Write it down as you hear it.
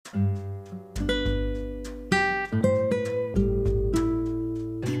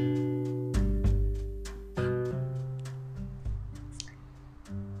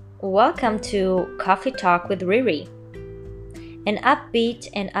Welcome to Coffee Talk with Riri, an upbeat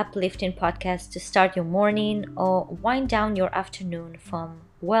and uplifting podcast to start your morning or wind down your afternoon from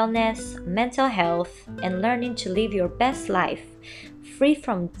wellness, mental health, and learning to live your best life free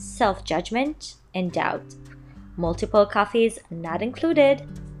from self judgment and doubt. Multiple coffees not included.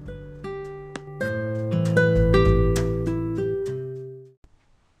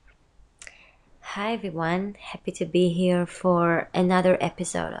 Hi everyone, happy to be here for another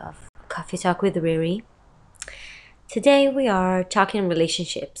episode of Coffee Talk with Riri. Today we are talking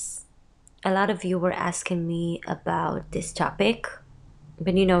relationships. A lot of you were asking me about this topic,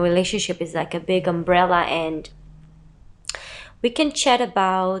 but relationship is like a big umbrella and we can chat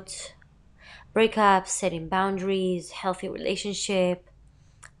about breakups, setting boundaries, healthy relationship,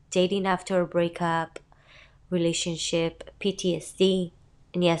 dating after a breakup, relationship, PTSD,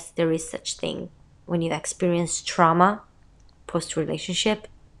 and yes, there is such thing when you experience trauma post-relationship,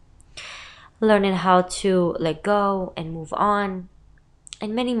 learning how to let go and move on,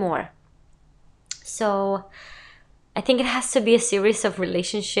 and many more. So I think it has to be a series of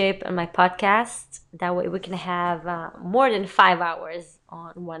relationship on my podcast. That way we can have more than 5 hours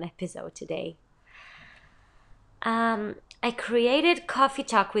on one episode today. I created Coffee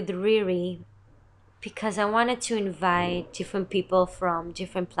Talk with Riri because I wanted to invite different people from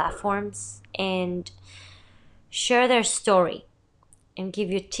different platforms and share their story and give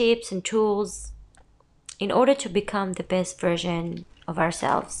you tips and tools in order to become the best version of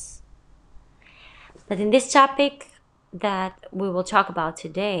ourselves. But in this topic that we will talk about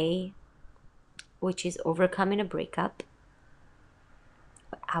today, which is overcoming a breakup,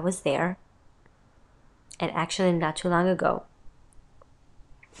 I was there, and actually not too long ago.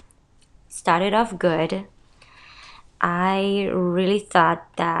 Started off good. I really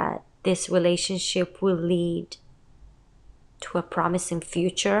thought that this relationship will lead to a promising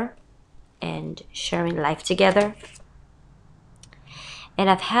future and sharing life together. And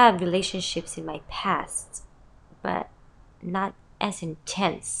I've had relationships in my past, but not as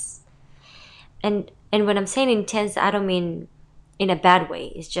intense. And when I'm saying intense, I don't mean in a bad way.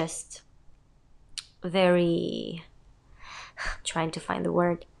 It's just very, trying to find the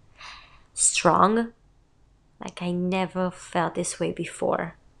word, strong. Like I never felt this way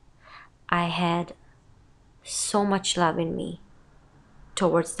before. I had so much love in me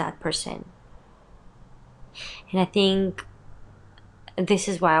towards that person. And I think this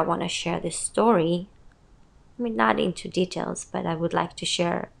is why I want to share this story. I mean, not into details, but I would like to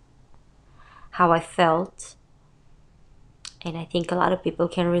share how I felt. And I think a lot of people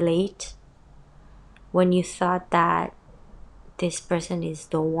can relate when you thought that this person is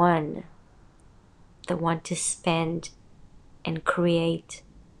the one to spend and create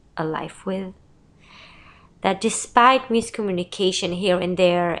a life with. That despite miscommunication here and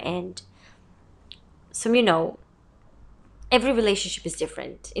there and some, every relationship is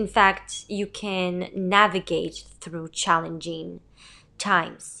different. In fact, you can navigate through challenging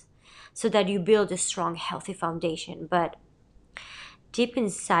times so that you build a strong, healthy foundation. But deep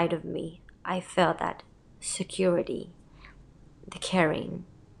inside of me, I felt that security, the caring,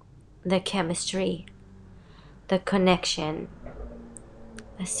 the chemistry, the connection,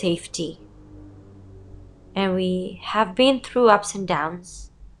 the safety. And we have been through ups and downs,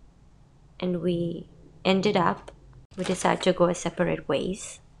 and we decided to go our separate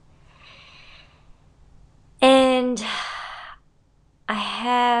ways. And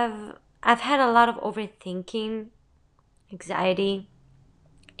I've had a lot of overthinking, anxiety,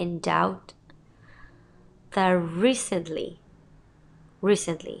 and doubt that recently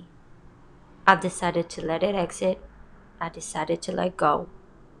I've decided to let it exit. I decided to let go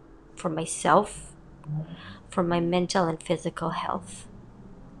for myself, for my mental and physical health.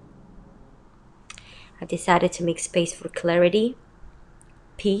 I decided to make space for clarity,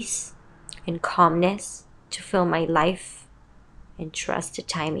 peace, and calmness to fill my life and trust the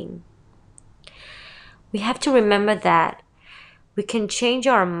timing. We have to remember that we can change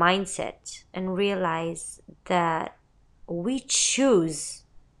our mindset and realize that we choose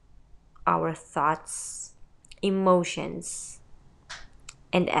our thoughts, emotions,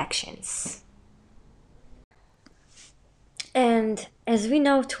 and actions. And as we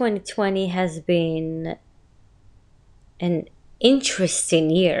know, 2020 has been an interesting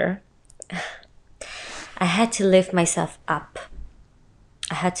year. I had to lift myself up.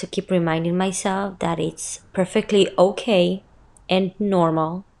 I had to keep reminding myself that it's perfectly okay and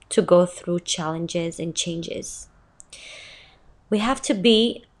normal to go through challenges and changes. We have to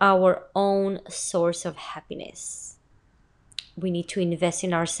be our own source of happiness. We need to invest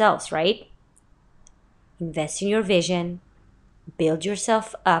in ourselves, right? Invest in your vision, Build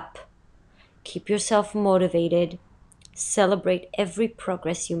yourself up, keep yourself motivated, celebrate every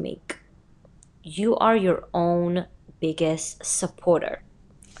progress you make. You are your own biggest supporter.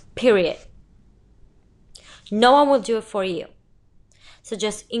 Period. No one will do it for you. So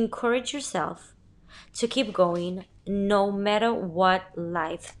just encourage yourself to keep going no matter what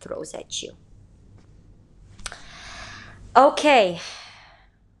life throws at you. Okay,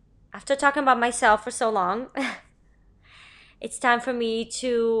 after talking about myself for so long, it's time for me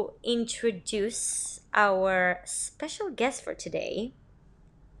to introduce our special guest for today,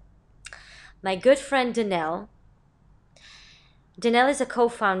 my good friend Danelle. Danelle is a co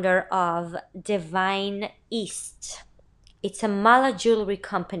founder of Divine East. It's a mala jewelry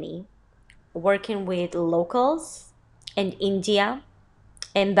company working with locals in India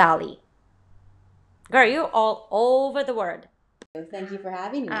and Bali. Girl, you're all over the world. Thank you for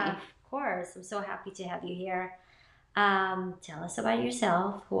having me. Of course, I'm so happy to have you here. Tell us about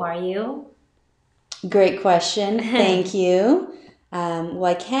yourself. Who are you? Great question. Thank you. Well,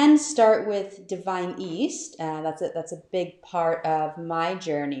 I can start with Divine East. That's a big part of my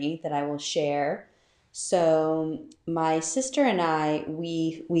journey that I will share. So my sister and I,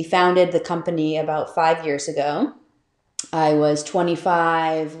 we founded the company about 5 years ago. I was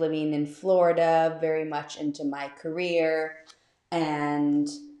 25, living in Florida, very much into my career, and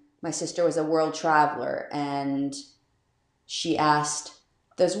my sister was a world traveler, and she asked,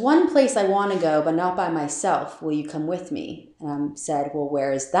 "There's one place I want to go, but not by myself. Will you come with me?" And I said, "Well,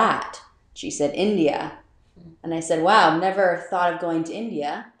 where is that?" She said, "India." And I said, "Wow, I've never thought of going to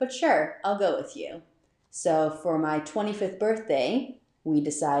India, but sure, I'll go with you." So for my 25th birthday, we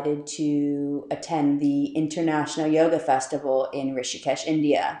decided to attend the International Yoga Festival in Rishikesh,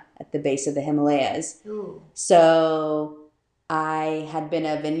 India, at the base of the Himalayas. Ooh. So I had been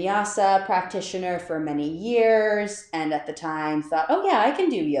a vinyasa practitioner for many years, and at the time thought, oh yeah, I can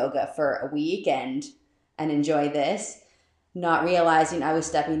do yoga for a week and enjoy this, not realizing I was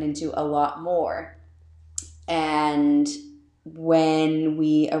stepping into a lot more. And when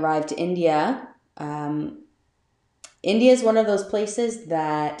we arrived to India, India is one of those places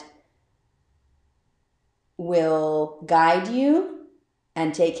that will guide you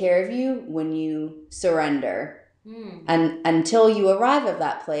and take care of you when you surrender. And until you arrive at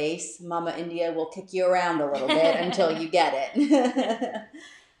that place, Mama India will kick you around a little bit until you get it.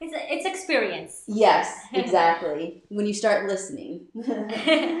 It's experience. Yes, exactly. When you start listening.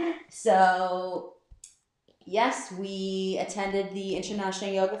 So, yes, we attended the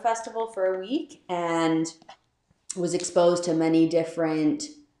International Yoga Festival for a week and was exposed to many different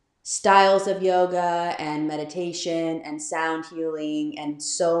styles of yoga and meditation and sound healing and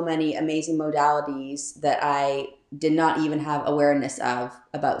so many amazing modalities that I did not even have awareness of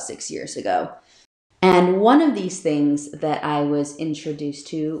about 6 years ago. And one of these things that I was introduced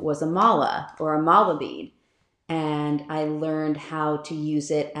to was a mala or a mala bead. And I learned how to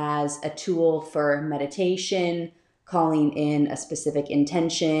use it as a tool for meditation, calling in a specific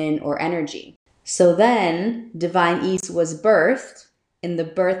intention or energy. So then Divine East was birthed in the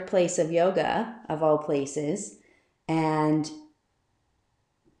birthplace of yoga, of all places, and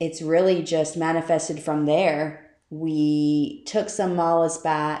it's really just manifested from there. We took some malas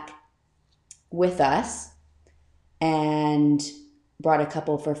back with us and brought a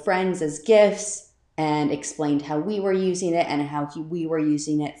couple for friends as gifts and explained how we were using it and how we were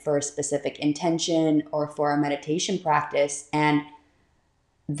using it for a specific intention or for a meditation practice. And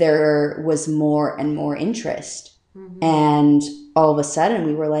there was more and more interest. And all of a sudden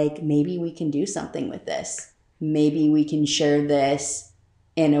we were like, maybe we can do something with this. Maybe we can share this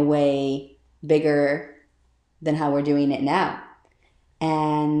in a way bigger than how we're doing it now.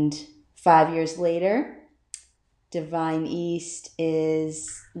 And 5 years later, Divine East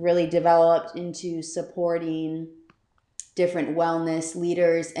is really developed into supporting different wellness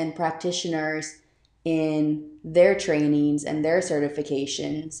leaders and practitioners in their trainings and their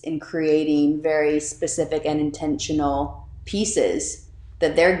certifications in creating very specific and intentional pieces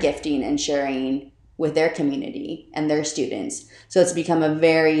that they're gifting and sharing with their community and their students. So it's become a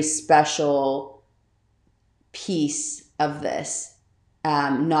very special piece of this,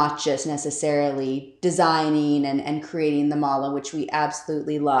 not just necessarily designing and creating the mala, which we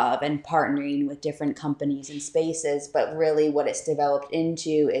absolutely love, and partnering with different companies and spaces, but really what it's developed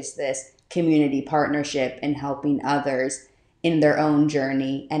into is this community partnership and helping others in their own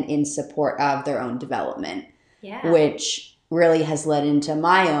journey and in support of their own development, which really has led into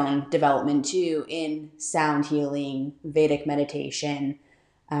my own development too in sound healing, Vedic meditation,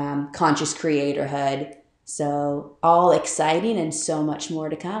 conscious creatorhood. So all exciting and so much more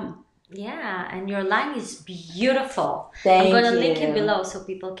to come. Yeah, and your line is beautiful. I'm Thank gonna link it you. below so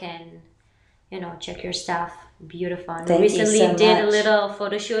people can, check your stuff. Beautiful. And Thank you so recently did a much. little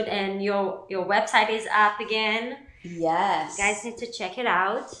photo shoot, and your website is up again. You guys Yes. need to check it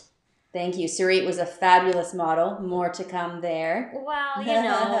out. Thank you. Sarit was a fabulous model. More to come there. Well,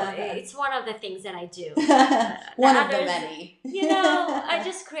 it's one of the things that I do. The One of the others, many. I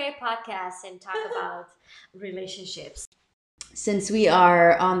just create podcasts and talk about relationships. Since we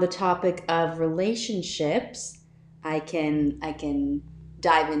are on the topic of relationships, I can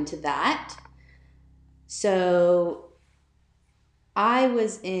dive into that. So I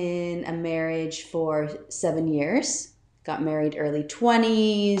was in a marriage for 7 years. Got married early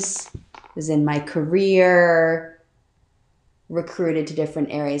 20s, was in my career, recruited to different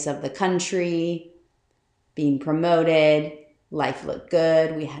areas of the country, being promoted. Life looked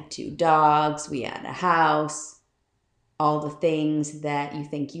good. We had 2 dogs, we had a house, all the things that you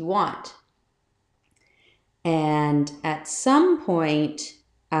think you want. And at some point,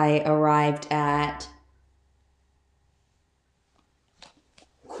 I arrived at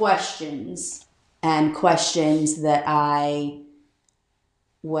questions, and questions that I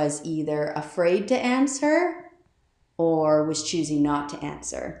was either afraid to answer or was choosing not to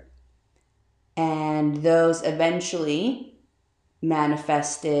answer. And those eventually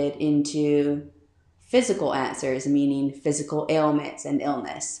manifested into physical answers, meaning physical ailments and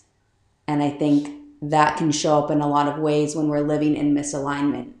illness. And I think that can show up in a lot of ways when we're living in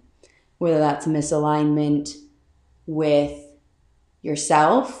misalignment, whether that's misalignment with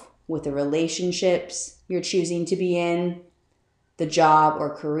yourself, with the relationships you're choosing to be in, the job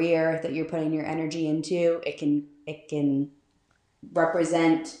or career that you're putting your energy into. It can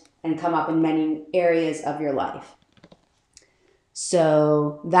represent and come up in many areas of your life.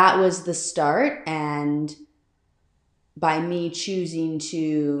 So that was the start, and by me choosing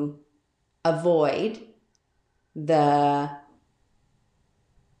to avoid the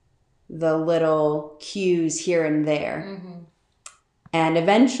little cues here and there. Mm-hmm. And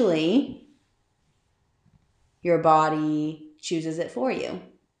eventually your body chooses it for you.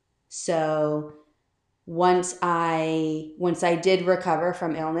 So once I did recover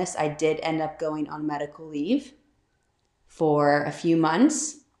from illness, I did end up going on medical leave for a few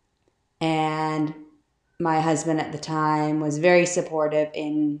months, and my husband at the time was very supportive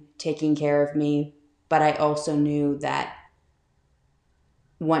in taking care of me, but I also knew that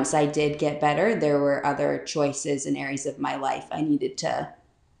once I did get better, there were other choices and areas of my life I needed to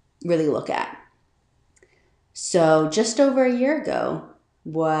really look at. So just over a year ago,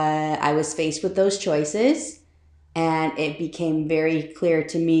 I was faced with those choices, and it became very clear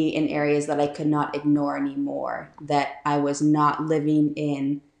to me in areas that I could not ignore anymore that I was not living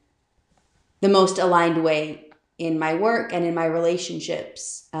in the most aligned way in my work and in my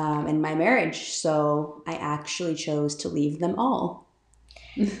relationships, in my marriage. So I actually chose to leave them all.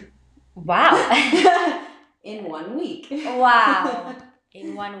 Wow. In 1 week. Wow.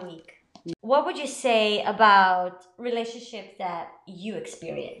 In 1 week. What would you say about relationships that you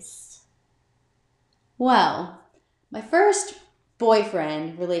experienced? Well, my first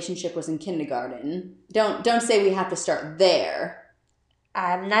boyfriend relationship was in kindergarten. Don't say we have to start there.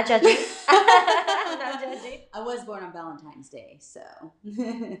 I'm not judging. I'm not judging. I was born on Valentine's Day, so.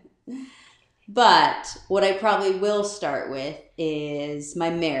 But what I probably will start with is my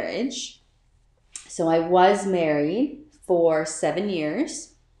marriage. So I was married for 7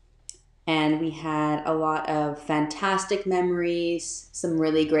 years, and we had a lot of fantastic memories, some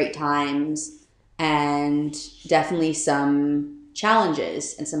really great times, and definitely some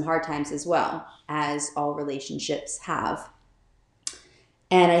challenges and some hard times as well, as all relationships have.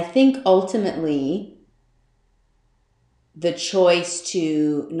 And I think ultimately the choice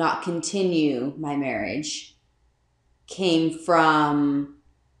to not continue my marriage came from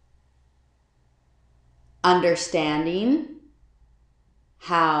understanding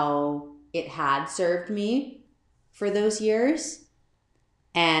how it had served me for those years,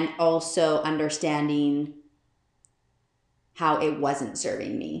 and also understanding how it wasn't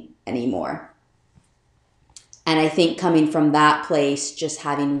serving me anymore. And I think coming from that place, just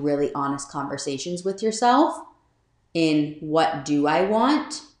having really honest conversations with yourself in what do I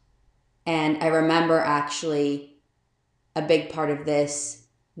want. And I remember actually a big part of this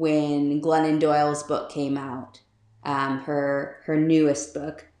when Glennon Doyle's book came out, her newest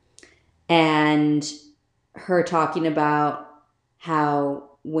book, and her talking about how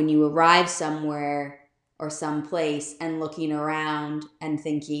when you arrive somewhere or someplace and looking around and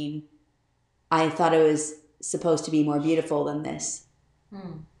thinking, I thought it was supposed to be more beautiful than this.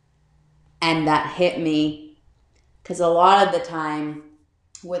 And that hit me, because a lot of the time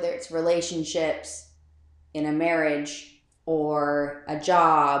whether it's relationships, in a marriage, or a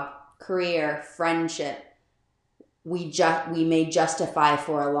job, career, friendship, we may justify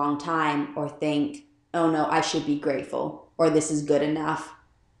for a long time or think, oh no, I should be grateful or this is good enough,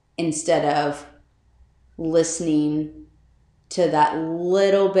 instead of listening to that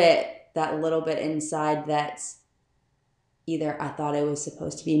little bit inside that's either I thought it was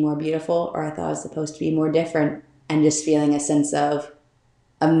supposed to be more beautiful or I thought it was supposed to be more different, and just feeling a sense of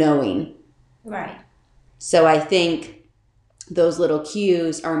knowing. Right. So I think those little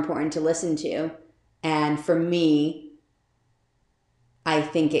cues are important to listen to. And for me, I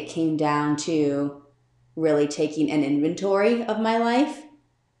think it came down to really taking an inventory of my life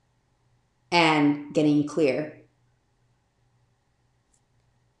and getting clear.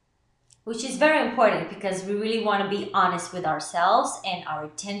 Which is very important because we really want to be honest with ourselves and our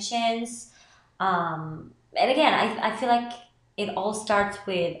intentions. And again, I feel like it all starts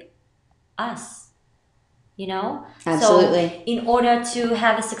with us, you know? So, Absolutely. in order to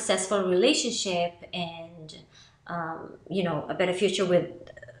have a successful relationship and, a better future with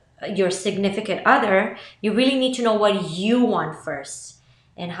your significant other, you really need to know what you want first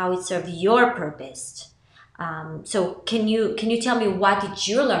and how it serves your purpose. So can you tell me what did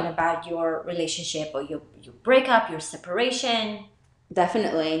you learn about your relationship or your breakup, your separation?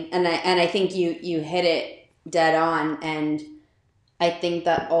 Definitely. And I think you hit it dead on, and I think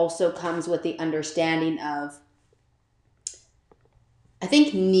that also comes with the understanding of, I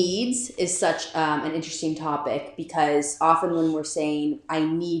think needs is such an interesting topic, because often when we're saying, I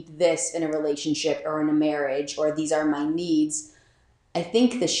need this in a relationship or in a marriage, or these are my needs, I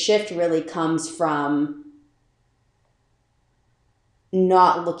think the shift really comes from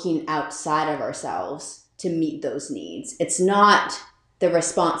not looking outside of ourselves to meet those needs. It's not the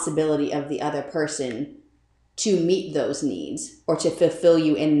responsibility of the other person to meet those needs or to fulfill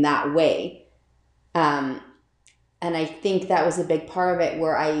you in that way. And I think that was a big part of it,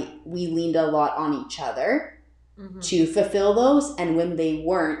 where we leaned a lot on each other to fulfill those, and when they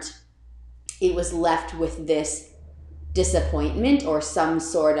weren't, it was left with this disappointment or some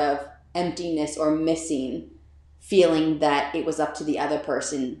sort of emptiness or missing feeling, that it was up to the other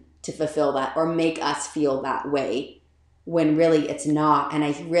person to fulfill that or make us feel that way, when really it's not. And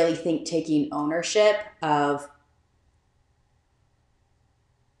I really think taking ownership of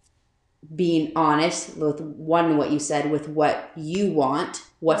being honest with what you said, with what you want,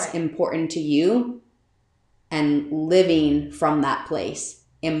 what's Right. important to you, and living from that place,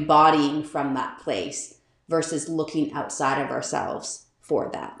 embodying from that place, versus looking outside of ourselves for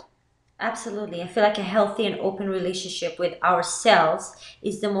that. Absolutely. I feel like a healthy and open relationship with ourselves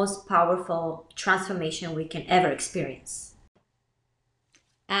is the most powerful transformation we can ever experience.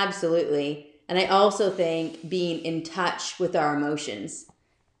 Absolutely. And I also think being in touch with our emotions.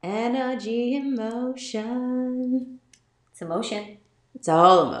 Energy, emotion. It's emotion. It's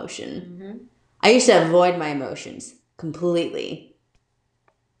all emotion. I used to avoid my emotions completely.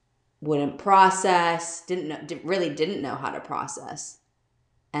 Wouldn't process, really didn't know how to process.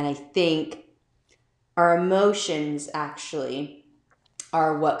 And I think our emotions actually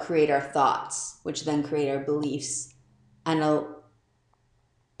are what create our thoughts, which then create our beliefs. And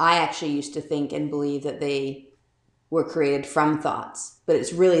I actually used to think and believe that they were created from thoughts, but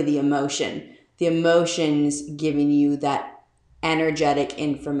it's really the emotion. The emotions giving you that energetic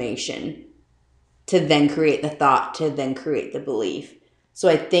information to then create the thought, to then create the belief. So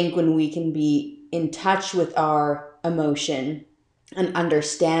I think when we can be in touch with our emotion and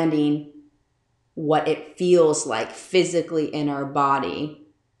understanding what it feels like physically in our body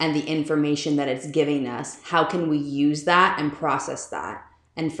and the information that it's giving us, how can we use that and process that?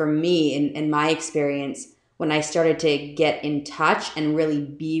 And for me, in my experience, when I started to get in touch and really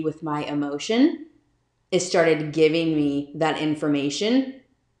be with my emotion, it started giving me that information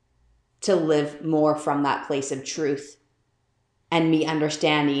to live more from that place of truth, and me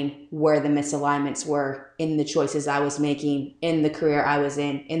understanding where the misalignments were in the choices I was making, in the career I was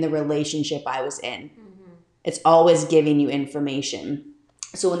in the relationship I was in. It's always giving you information.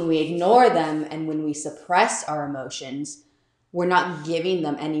 So when we ignore them and when we suppress our emotions, we're not giving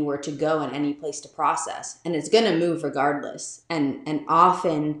them anywhere to go and any place to process. And it's going to move regardless. And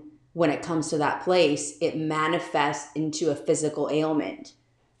often when it comes to that place, it manifests into a physical ailment.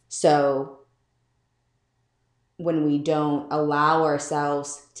 So when we don't allow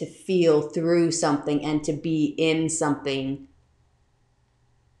ourselves to feel through something and to be in something,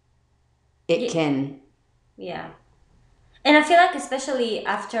 it can. Yeah. And I feel like, especially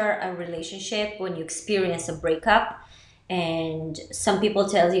after a relationship, when you experience a breakup, And some people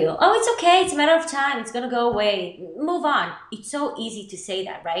tell you, oh, it's okay, it's a matter of time, it's gonna go away, move on. It's so easy to say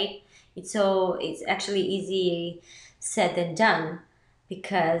that, right? It's actually easy said than done,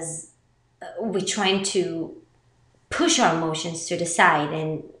 because we're trying to push our emotions to the side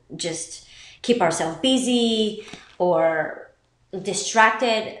and just keep ourselves busy or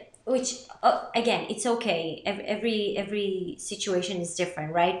distracted, which again, it's okay. Every situation is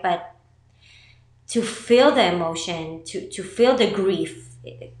different, right? But to feel the emotion, to feel the grief,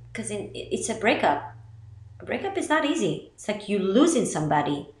 because it's a breakup. A breakup is not easy. It's like you losing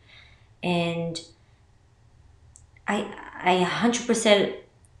somebody. And I 100%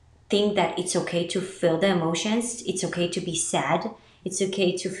 think that it's okay to feel the emotions. It's okay to be sad. It's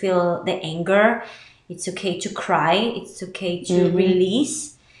okay to feel the anger. It's okay to cry. It's okay to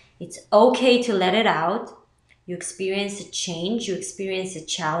release. It's okay to let it out. You experience a change. You experience a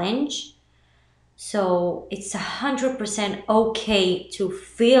challenge. So it's 100% okay to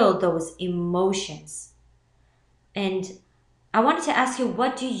feel those emotions. And I wanted to ask you,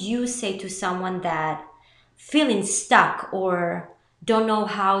 what do you say to someone that feeling stuck or don't know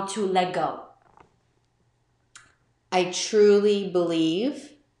how to let go? I truly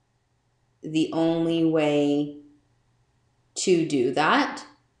believe the only way to do that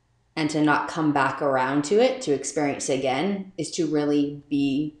and to not come back around to it, to experience it again, is to really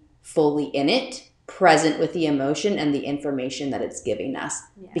be fully in it, present with the emotion and the information that it's giving us.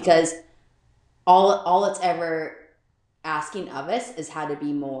 Yeah. Because all it's ever asking of us is how to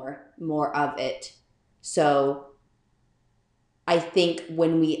be more of it. So I think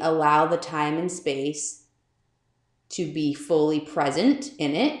when we allow the time and space to be fully present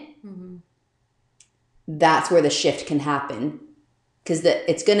in it, that's where the shift can happen, because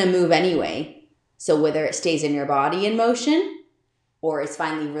it's going to move anyway. So whether it stays in your body in motion or it's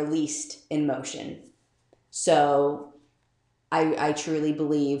finally released in motion. So I truly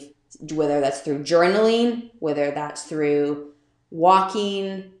believe, whether that's through journaling, whether that's through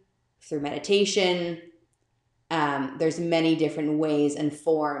walking, through meditation, there's many different ways and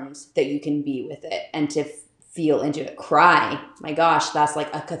forms that you can be with it and to feel into it. Cry, my gosh, that's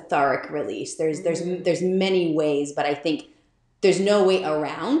like a cathartic release. There's many ways, but I think there's no way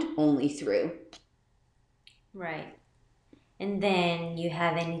around, only through. Right. And then you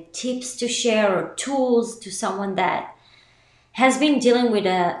have any tips to share or tools to someone that has been dealing with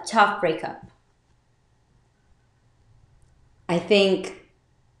a tough breakup? I think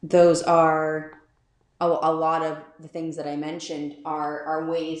those are a lot of the things that I mentioned are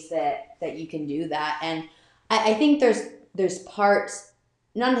ways that you can do that. And I think there's parts,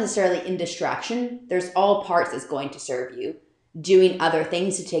 not necessarily in distraction, there's all parts that's going to serve you. Doing other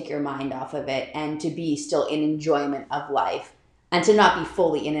things to take your mind off of it and to be still in enjoyment of life and to not be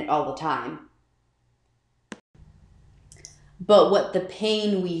fully in it all the time. But what the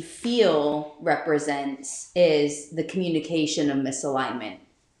pain we feel represents is the communication of misalignment.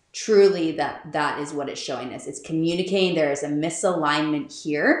 Truly, that is what it's showing us. It's communicating there is a misalignment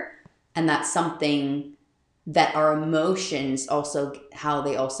here, and that's something that our emotions also, how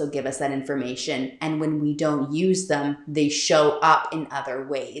they also give us that information. And when we don't use them, they show up in other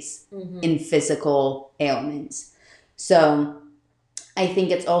ways, in physical ailments. So I think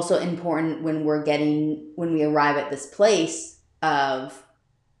it's also important when we arrive at this place of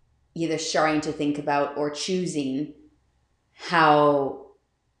either starting to think about or choosing how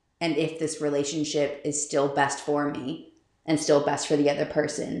and if this relationship is still best for me and still best for the other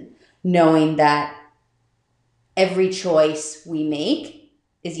person, knowing that every choice we make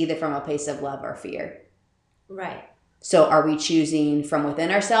is either from a place of love or fear. Right. So are we choosing from within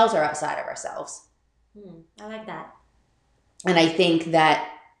ourselves or outside of ourselves? I like that. And I think that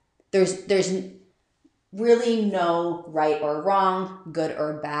there's really no right or wrong, good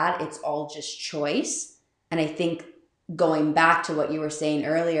or bad. It's all just choice. And I think going back to what you were saying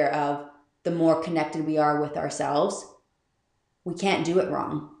earlier of the more connected we are with ourselves, we can't do it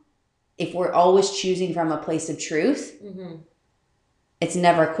wrong. If we're always choosing from a place of truth, it's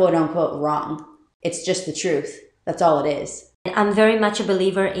never quote unquote wrong. It's just the truth. That's all it is. I'm very much a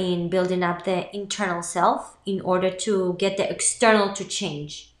believer in building up the internal self in order to get the external to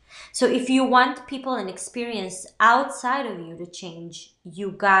change. So if you want people and experience outside of you to change,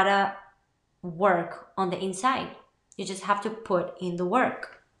 you gotta work on the inside. You just have to put in the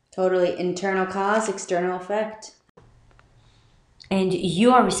work. Totally. Internal cause, external effect. And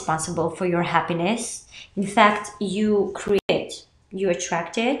you are responsible for your happiness. In fact, you create it, you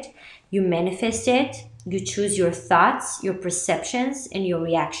attract it, you manifest it, you choose your thoughts, your perceptions, and your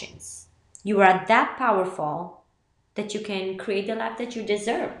reactions. You are that powerful that you can create the life that you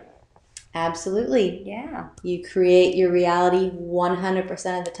deserve. Absolutely. Yeah. You create your reality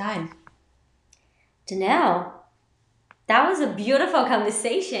 100% of the time. Janelle, that was a beautiful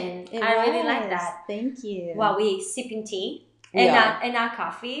conversation. I really like that. Thank you. While we sipping tea We are. and not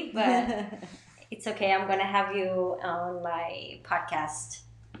coffee, but it's okay. I'm gonna have you on my podcast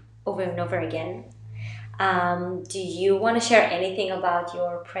over and over again. Do you want to share anything about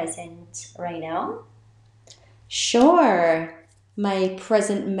your present right now? Sure. My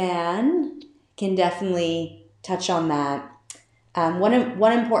present man can definitely touch on that. One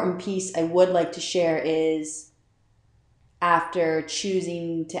important piece I would like to share is after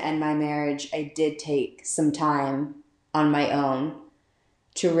choosing to end my marriage, I did take some time on my own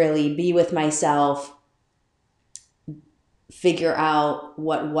to really be with myself, figure out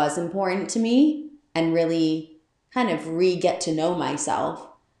what was important to me, and really kind of get to know myself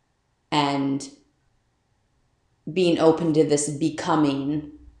and being open to this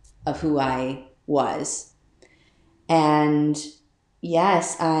becoming of who I was. And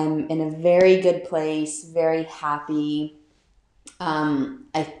yes, I'm in a very good place, very happy.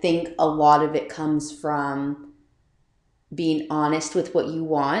 I think a lot of it comes from being honest with what you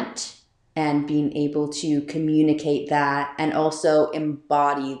want and being able to communicate that and also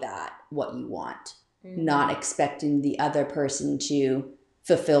embody that, what you want, not expecting the other person to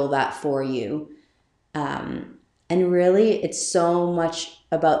fulfill that for you. And really, it's so much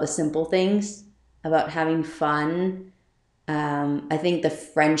about the simple things, about having fun. I think the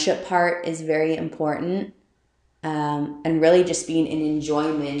friendship part is very important. And really just being in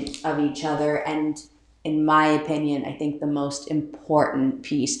enjoyment of each other. And in my opinion, I think the most important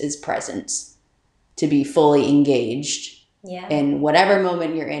piece is presence, to be fully engaged in whatever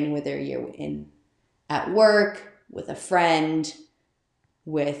moment you're in, whether you're at work, with a friend,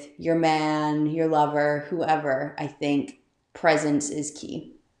 with your man, your lover, whoever. I think presence is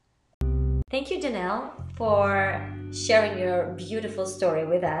key. Thank you, Janelle, for sharing your beautiful story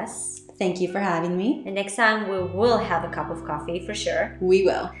with us. Thank you for having me. And next time we will have a cup of coffee for sure. We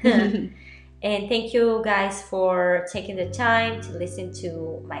will. And thank you guys for taking the time to listen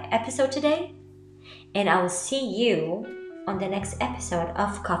to my episode today. And I will see you on the next episode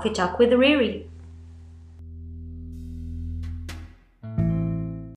of Coffee Talk with Riri.